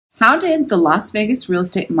How did the Las Vegas real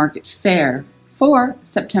estate market fare for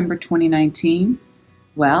September 2019?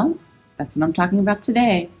 Well, that's what I'm talking about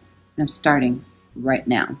today, and I'm starting right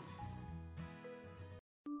now.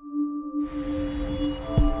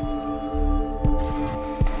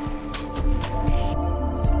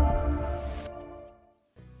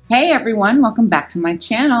 Hey everyone, welcome back to my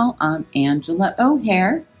channel. I'm Angela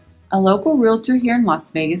O'Hare, a local realtor here in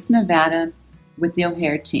Las Vegas, Nevada with the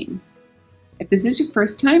O'Hare team. If this is your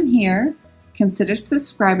first time here, consider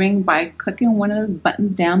subscribing by clicking one of those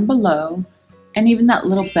buttons down below and even that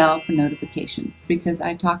little bell for notifications, because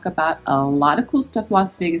I talk about a lot of cool stuff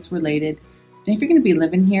Las Vegas related, and if you're going to be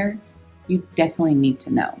living here, you definitely need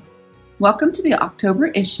to know. Welcome to the October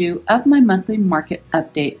issue of my monthly market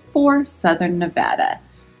update for Southern Nevada.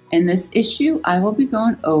 In this issue, I will be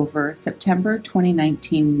going over September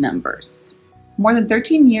 2019 numbers. More than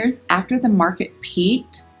 13 years after the market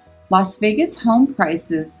peaked, Las Vegas home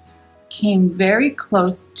prices came very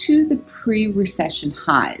close to the pre-recession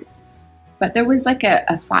highs, but there was like a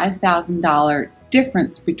 $5,000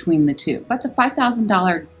 difference between the two. But the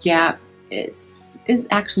 $5,000 gap is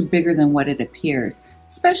actually bigger than what it appears,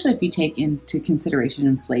 especially if you take into consideration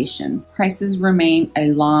inflation. Prices remain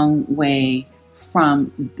a long way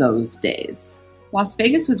from those days. Las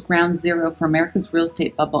Vegas was ground zero for America's real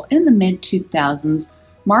estate bubble in the mid-2000s,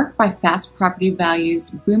 marked by fast property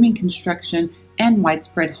values, booming construction, and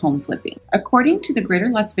widespread home flipping. According to the Greater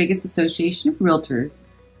Las Vegas Association of Realtors,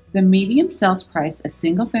 the median sales price of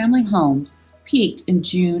single-family homes peaked in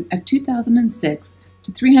June of 2006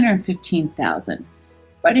 to $315,000.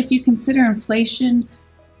 But if you consider inflation,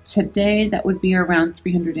 today that would be around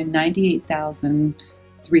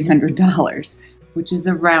 $398,300, which is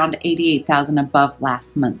around $88,000 above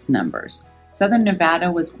last month's numbers. Southern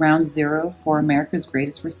Nevada was ground zero for America's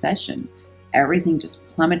greatest recession. Everything just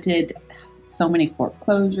plummeted. So many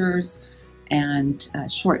foreclosures and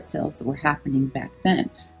short sales that were happening back then.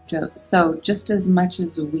 So just as much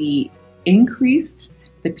as we increased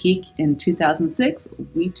the peak in 2006,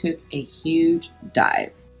 we took a huge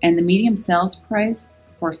dive. And the median sales price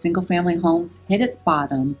for single-family homes hit its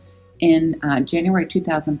bottom in January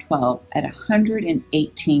 2012 at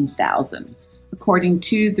 $118,000, according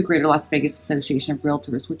to the Greater Las Vegas Association of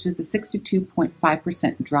Realtors, which is a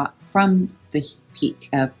 62.5% drop from the peak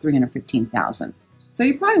of $315,000. So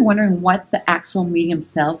you're probably wondering what the actual median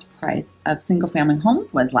sales price of single-family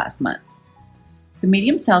homes was last month. The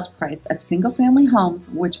median sales price of single-family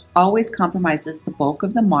homes, which always compromises the bulk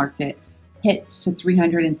of the market, hit to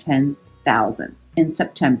 $310,000 in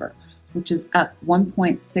September, which is up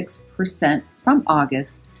 1.6% from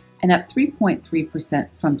August and up 3.3%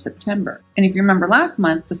 from September. And if you remember last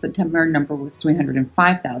month, the September number was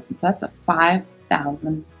 $305,000. So that's a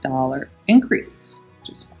 $5,000 increase,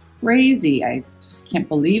 which is crazy. I just can't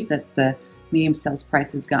believe that the median sales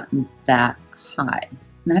price has gotten that high.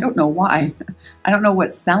 And I don't know why. I don't know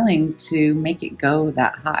what's selling to make it go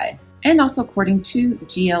that high. And also, according to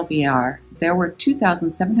GLVAR, there were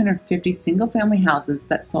 2,750 single-family houses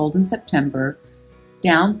that sold in September,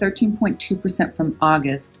 down 13.2% from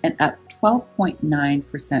August and up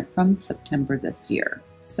 12.9% from September this year.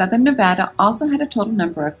 Southern Nevada also had a total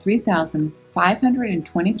number of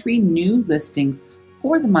 3,523 new listings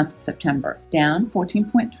for the month of September, down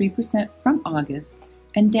 14.3% from August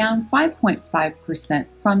and down 5.5%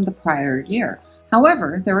 from the prior year.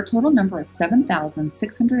 However, there were a total number of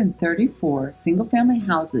 7,634 single-family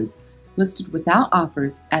houses listed without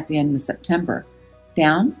offers at the end of September,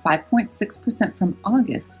 down 5.6% from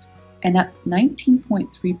August and up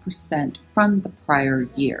 19.3% from the prior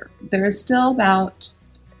year. There is still about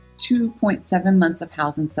 2.7 months of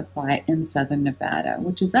housing supply in Southern Nevada,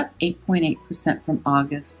 which is up 8.8% from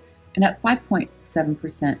August and up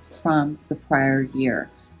 5.7% from the prior year.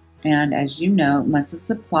 And as you know, months of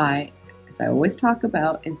supply, as I always talk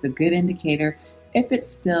about, is a good indicator if it's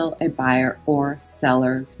still a buyer or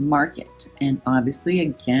seller's market. And obviously,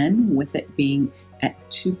 again, with it being at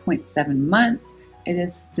 2.7 months, it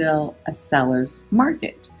is still a seller's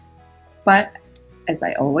market. But as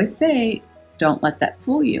I always say, don't let that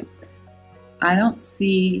fool you. I don't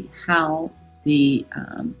see how the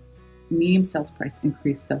median sales price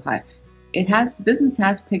increased so high. Business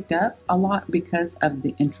has picked up a lot because of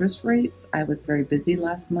the interest rates. I was very busy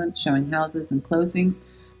last month showing houses and closings.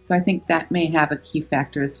 So I think that may have a key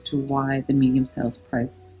factor as to why the median sales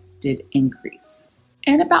price did increase.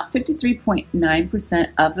 And about 53.9%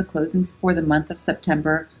 of the closings for the month of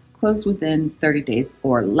September closed within 30 days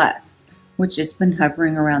or less, which has been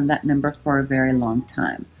hovering around that number for a very long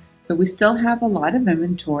time. So we still have a lot of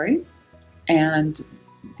inventory, and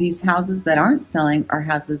these houses that aren't selling are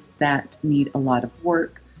houses that need a lot of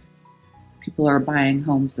work People are buying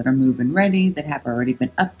homes that are move-in ready, that have already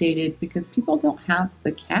been updated, because people don't have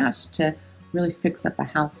the cash to really fix up a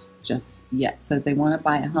house just yet. So they want to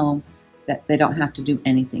buy a home that they don't have to do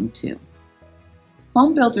anything to.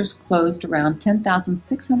 Home builders closed around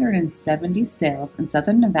 10,670 sales in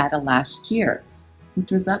Southern Nevada last year,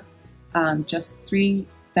 which was up just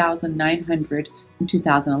 3,900 in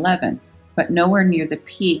 2011, but nowhere near the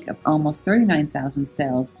peak of almost 39,000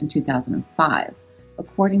 sales in 2005,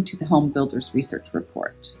 according to the Home Builders Research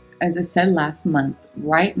Report. As I said last month,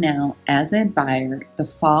 right now, as a buyer, the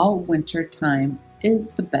fall-winter time is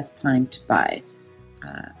the best time to buy.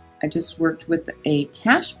 I just worked with a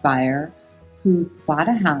cash buyer who bought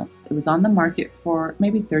a house. It was on the market for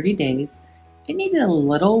maybe 30 days. It needed a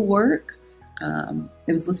little work.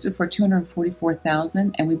 It was listed for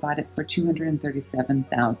 $244,000, and we bought it for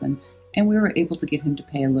 $237,000. And we were able to get him to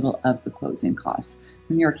pay a little of the closing costs.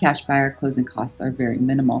 When you're a cash buyer, closing costs are very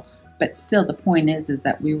minimal. But still, the point is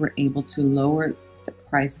that we were able to lower the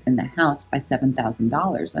price in the house by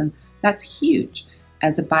 $7,000. And that's huge.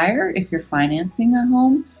 As a buyer, if you're financing a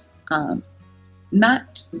home,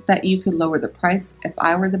 not that you could lower the price. If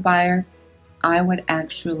I were the buyer, I would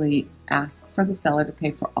actually ask for the seller to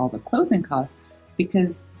pay for all the closing costs,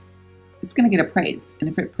 because it's going to get appraised. And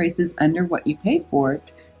if it appraises under what you pay for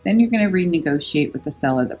it, then you're going to renegotiate with the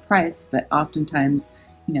seller the price. But oftentimes,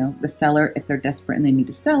 the seller, if they're desperate and they need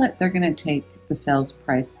to sell it, they're going to take the sales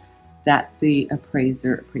price that the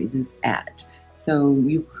appraiser appraises at. So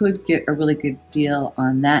you could get a really good deal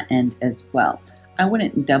on that end as well. I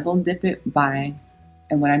wouldn't double dip it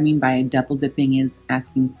and what I mean by double dipping is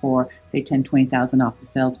asking for, say, $10,000, $20,000 off the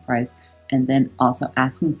sales price, and then also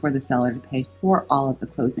asking for the seller to pay for all of the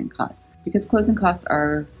closing costs, because closing costs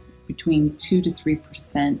are between 2 to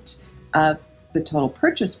 3% of the total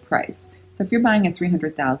purchase price. So if you're buying a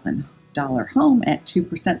 $300,000 home at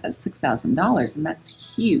 2%, that's $6,000, and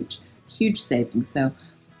that's huge savings. So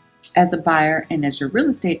as a buyer and as your real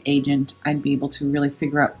estate agent, I'd be able to really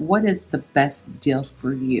figure out what is the best deal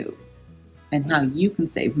for you and how you can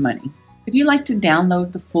save money. If you'd like to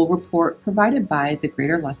download the full report provided by the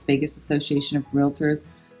Greater Las Vegas Association of Realtors,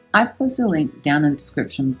 I've posted a link down in the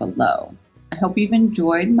description below. I hope you've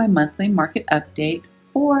enjoyed my monthly market update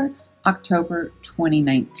for October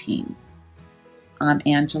 2019. I'm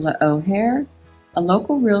Angela O'Hare, a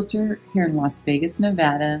local realtor here in Las Vegas,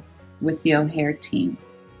 Nevada with the O'Hare team.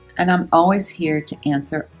 And I'm always here to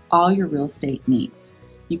answer all your real estate needs.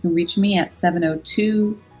 You can reach me at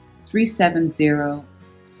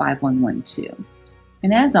 702-370-5112.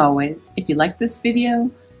 And as always, if you like this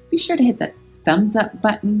video, be sure to hit that thumbs up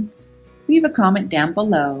button, leave a comment down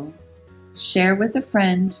below, share with a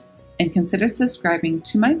friend, and consider subscribing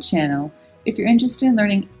to my channel if you're interested in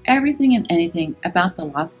learning everything and anything about the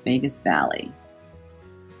Las Vegas Valley.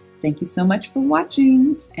 Thank you so much for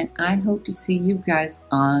watching, and I hope to see you guys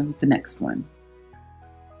on the next one.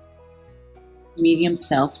 Medium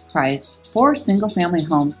sales price for single-family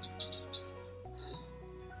homes.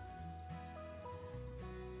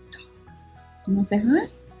 Dogs. You want to say hi?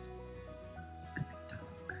 I'm a dog.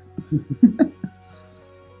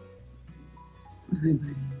 Hi,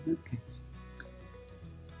 buddy. Okay.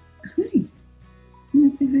 Hi. You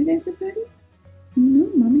want to say hi to everybody?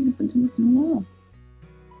 No, Mommy hasn't done this in a while.